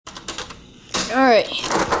Alright.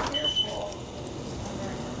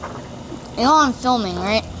 You know I'm filming,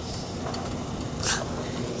 right?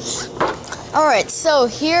 Alright, so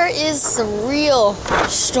here is the real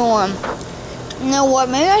storm. You know what?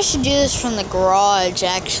 Maybe I should do this from the garage,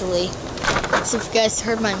 actually. So if you guys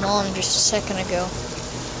heard my mom just a second ago.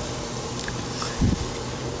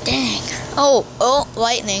 Dang. Oh,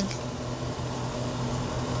 lightning.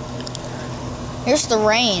 Here's the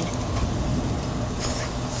rain.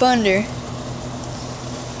 Thunder.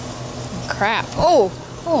 Crap. Oh,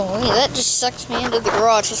 that just sucks me into the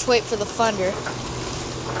garage. Just wait for the thunder.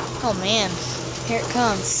 Oh man, here it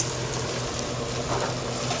comes.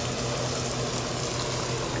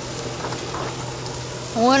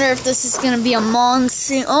 I wonder if this is gonna be a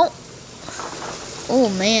monsoon. Oh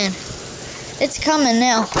man, it's coming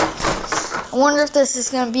now. I wonder if this is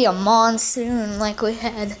gonna be a monsoon like we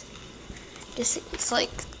had. I guess it's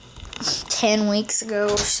like 10 weeks ago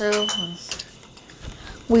or so.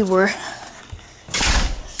 We were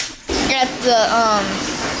at the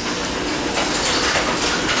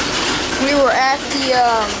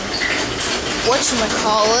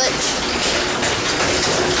whatchamacallit?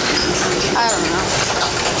 I don't know.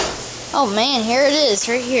 Oh man, here it is,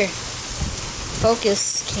 right here.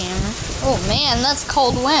 Focus camera. Oh man, that's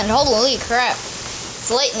cold wind. Holy crap.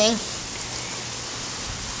 It's lightning.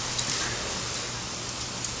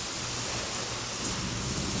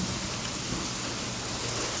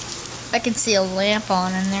 I can see a lamp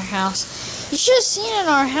on in their house. You should have seen in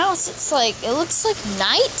our house. It looks like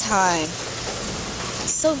nighttime.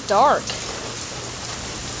 It's so dark.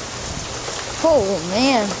 Oh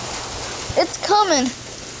man, it's coming.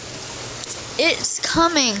 It's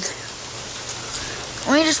coming.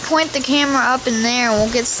 Let me just point the camera up in there, and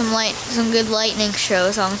we'll get some good lightning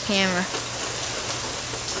shows on the camera.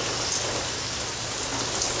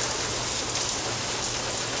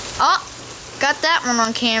 Oh, got that one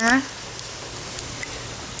on camera.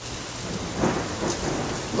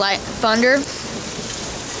 Light thunder.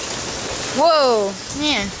 Whoa,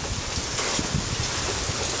 man.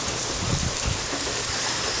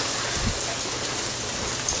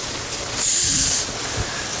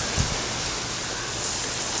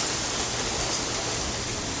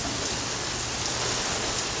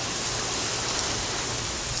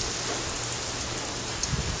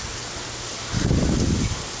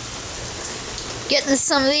 Getting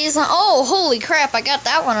some of these on. Oh, holy crap, I got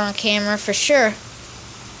that one on camera for sure.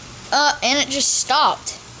 And it just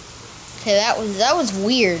stopped. Okay, that was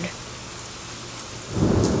weird.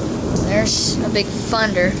 There's a big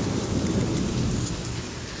thunder.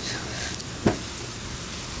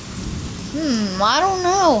 I don't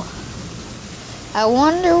know. I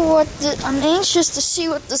wonder I'm anxious to see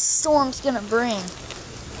what the storm's gonna bring.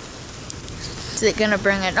 Is it gonna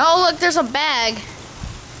bring it? Oh, look, there's a bag.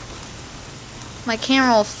 My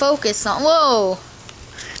camera will focus on. Whoa!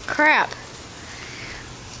 Crap.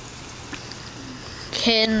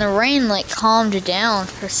 Okay, and the rain calmed down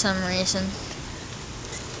for some reason.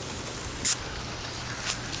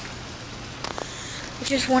 It's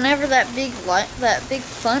just whenever that big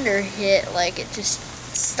thunder hit, it just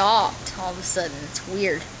stopped all of a sudden. It's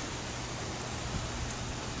weird.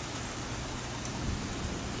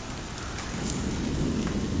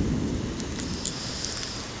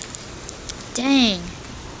 Dang.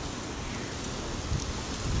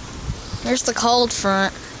 There's the cold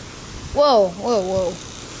front. Whoa,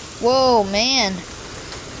 man.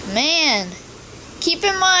 Keep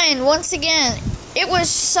in mind, once again, it was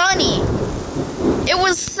sunny. It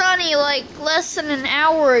was sunny less than an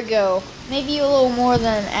hour ago. Maybe a little more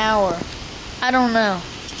than an hour. I don't know.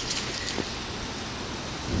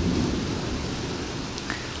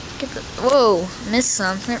 Whoa, missed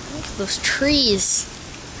something. Look at those trees.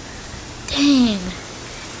 Dang.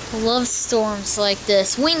 I love storms like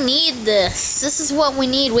this. We need this. This is what we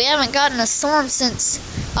need. We haven't gotten a storm since...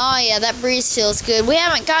 Oh yeah, that breeze feels good. We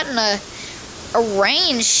haven't gotten a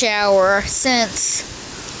rain shower since...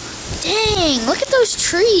 Dang, look at those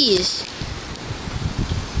trees.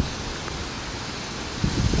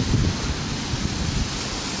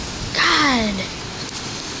 God.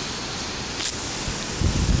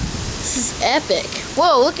 This is epic.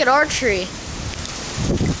 Whoa, look at our tree.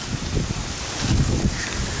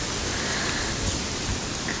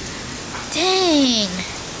 Dang.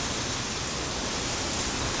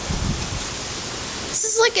 This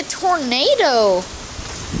is like a tornado.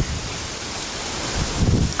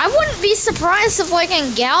 I wouldn't be surprised if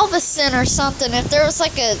in Galveston or something, if there was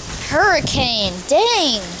a hurricane.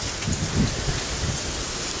 Dang.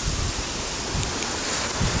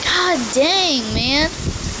 God dang, man.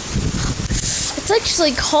 It's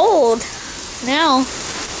actually cold now.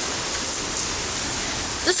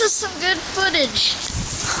 This is some good footage.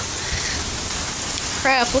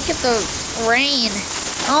 Crap, look at the rain.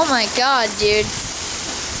 Oh my god, dude.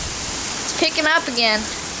 It's picking up again.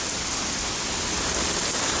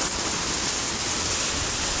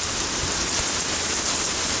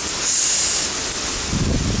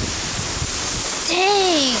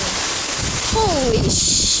 Dang. Holy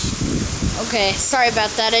sh... Okay, sorry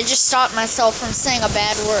about that. I just stopped myself from saying a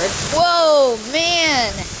bad word. Whoa,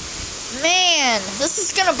 man. Man, this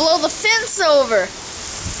is gonna blow the fence over.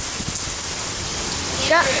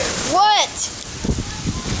 God, what?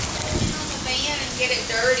 Get it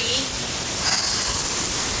dirty.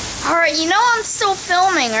 Alright, you know I'm still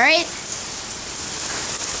filming, right?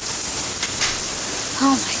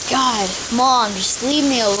 Oh my god. Mom, just leave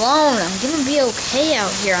me alone. I'm gonna be okay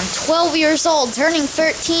out here. I'm 12 years old, turning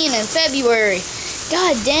 13 in February.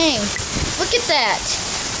 God dang. Look at that.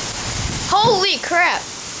 Holy crap.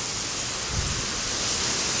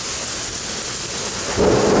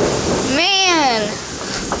 Man.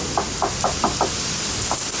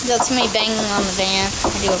 That's me banging on the van.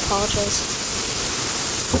 I do apologize.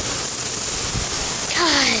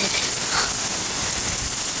 God.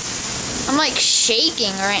 I'm like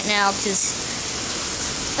shaking right now because...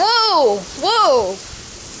 Whoa! Whoa!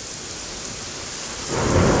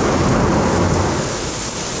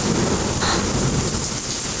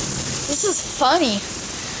 This is funny.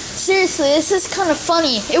 Seriously, this is kind of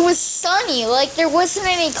funny. It was sunny, like there wasn't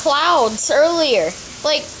any clouds earlier.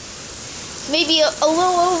 Like, maybe a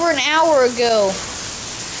little over an hour ago.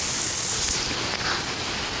 It's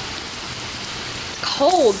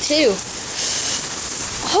cold, too.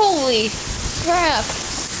 Holy crap.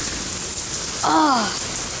 Ah.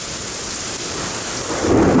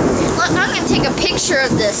 I'm gonna take a picture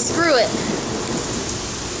of this. Screw it.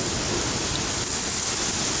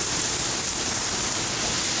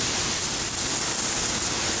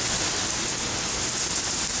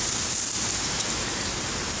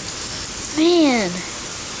 Man.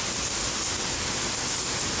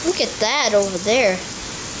 Look at that over there.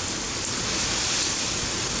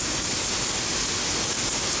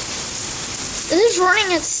 It is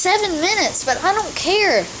running at 7 minutes, but I don't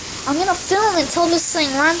care. I'm gonna film until this thing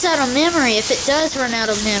runs out of memory, if it does run out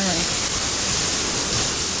of memory.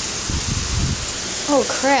 Oh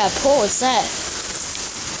crap, what was that?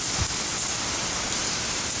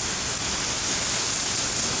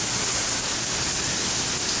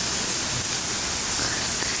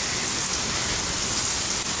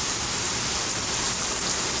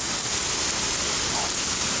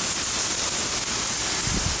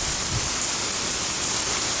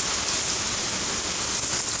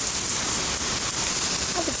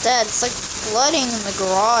 Look at that, it's like flooding in the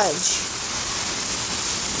garage.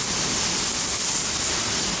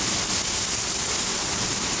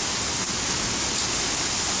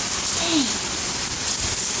 Dang.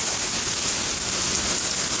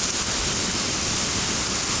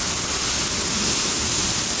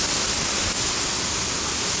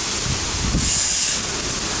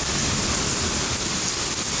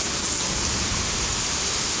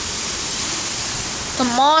 The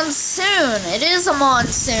monsoon. It is a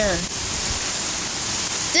monsoon.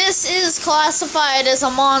 This is classified as a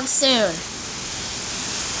monsoon.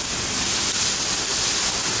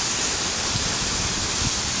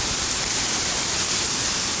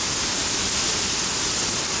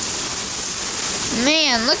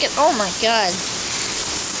 Man, look at, oh my god.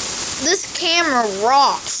 This camera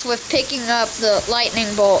rocks with picking up the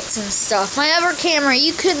lightning bolts and stuff. My other camera,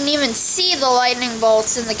 you couldn't even see the lightning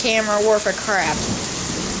bolts in the camera worth of crap.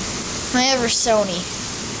 My other Sony.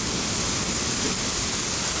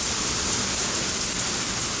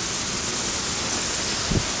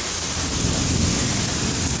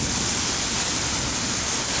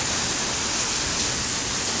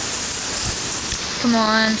 Come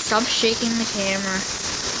on, stop shaking the camera.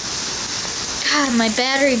 God, my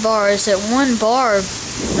battery bar is at 1 bar.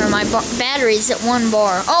 Or my battery's at 1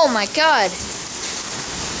 bar. Oh my god.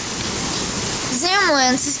 Zoom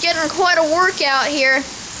lens is getting quite a workout here.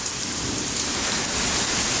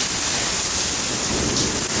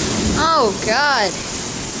 Oh god.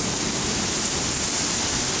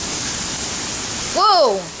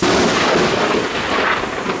 Whoa.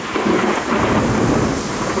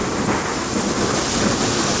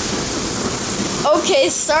 Okay,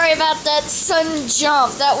 sorry about that sudden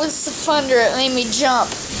jump. That was the thunder. It made me jump.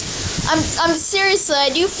 I'm seriously, I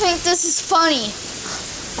do think this is funny.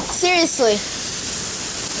 Seriously.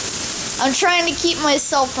 I'm trying to keep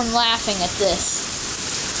myself from laughing at this.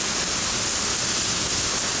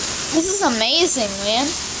 This is amazing, man.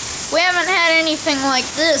 We haven't had anything like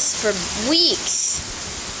this for weeks.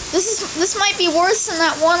 This might be worse than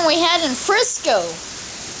that one we had in Frisco,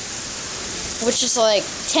 which is like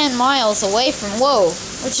 10 miles away from,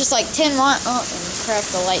 which is like 10 miles, oh, and crap,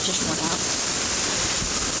 the light just went out.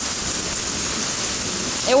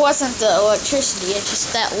 It wasn't the electricity, it's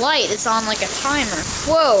just that light is on like a timer.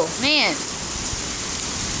 Whoa, man.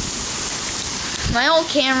 My old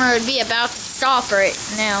camera would be about to stop right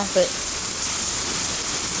now, but...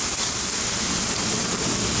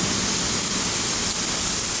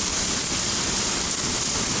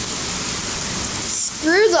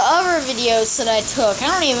 Screw the other videos that I took. I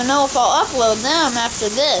don't even know if I'll upload them after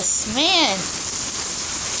this. Man.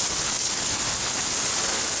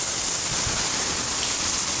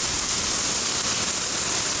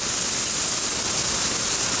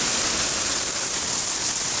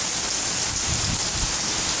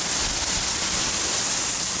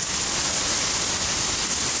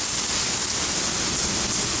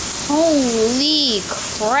 Holy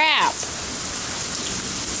crap.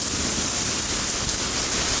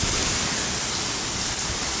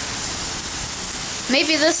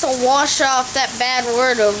 Maybe this will wash off that bad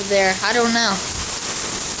word over there. I don't know.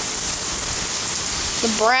 The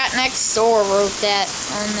brat next door wrote that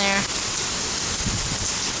on there.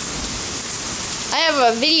 I have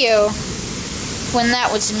a video when that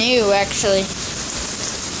was new, actually.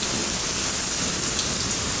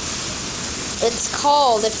 It's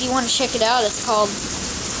called, if you want to check it out, it's called,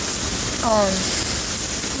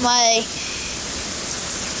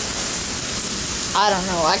 I don't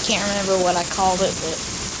know, I can't remember what I called it, but,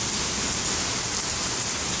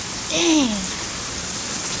 dang.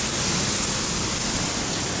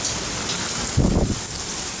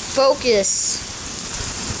 Focus.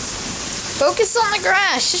 Focus on the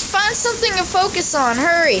grass. Just find something to focus on.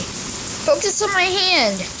 Hurry. Focus on my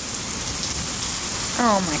hand.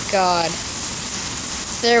 Oh my god.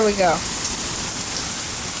 There we go.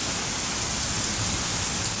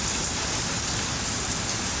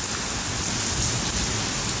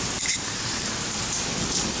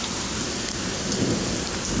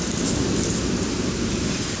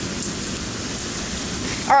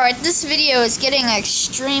 Alright, this video is getting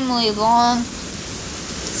extremely long,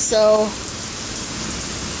 so,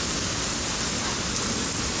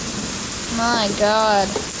 my god.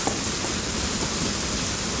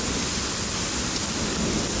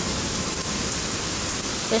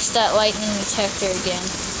 There's that lightning detector again.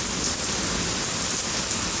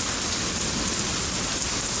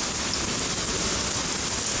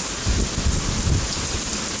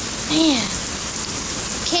 Man.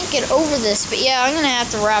 Can't get over this, but yeah, I'm gonna have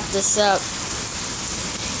to wrap this up.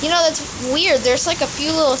 You know, that's weird. There's like a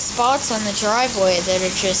few little spots on the driveway that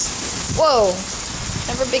are just, whoa,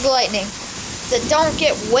 never big lightning, that don't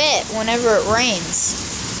get wet whenever it rains.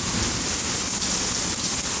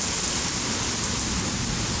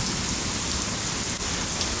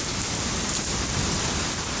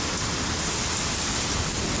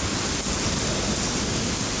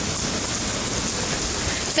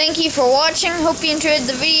 Thank you for watching. Hope you enjoyed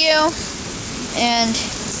the video. And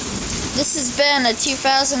this has been a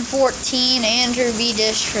 2014 Andrew B.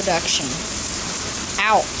 Dish production.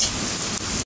 Out.